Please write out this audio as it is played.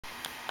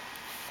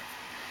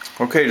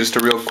Okay, just a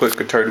real quick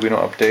GuitArduino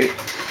update.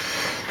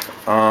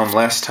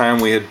 Last time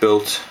we had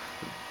built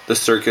the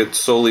circuit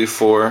solely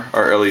for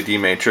our LED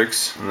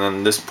matrix, and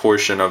then this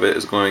portion of it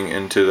is going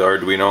into the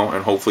Arduino,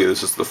 and hopefully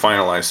this is the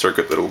finalized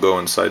circuit that will go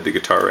inside the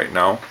guitar right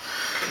now.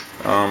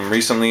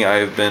 Recently I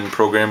have been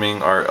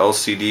programming our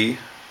LCD,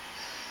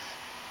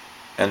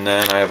 and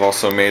then I have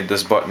also made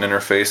this button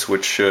interface,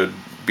 which should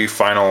be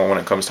final when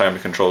it comes time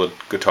to control the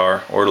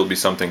guitar, or it'll be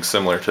something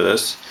similar to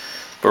this.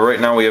 But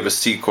right now we have a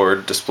C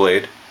chord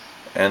displayed,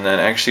 and then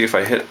actually if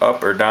I hit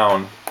up or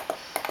down,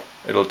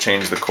 it'll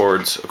change the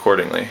chords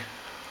accordingly.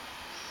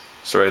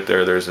 So right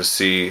there's a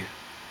C,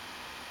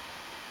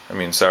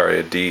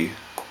 a D.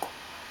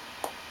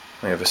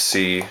 We have a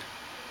C,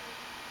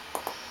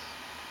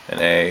 an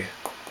A,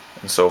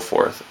 and so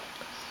forth.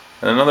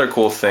 And another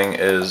cool thing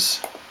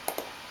is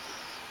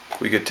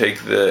we could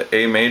take the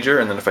A major,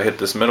 and then if I hit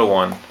this middle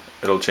one,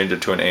 it'll change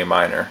it to an A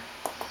minor.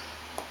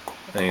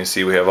 And you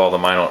see we have all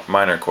the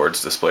minor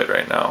chords displayed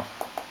right now.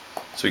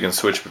 So we can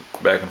switch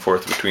back and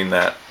forth between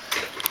that.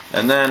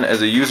 And then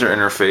as a user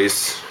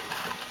interface,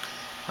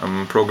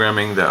 I'm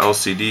programming the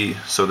LCD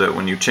so that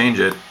when you change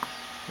it,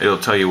 it'll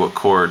tell you what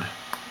chord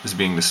is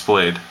being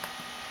displayed.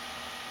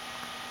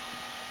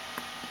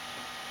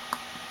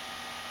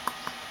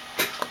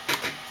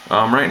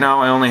 Right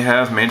now I only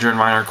have major and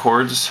minor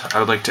chords. I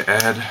would like to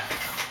add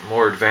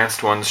more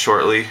advanced ones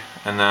shortly,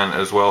 and then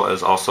as well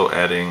as also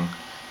adding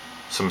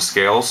some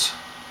scales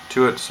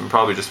to it, some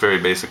probably just very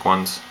basic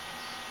ones,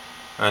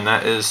 and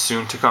that is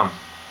soon to come.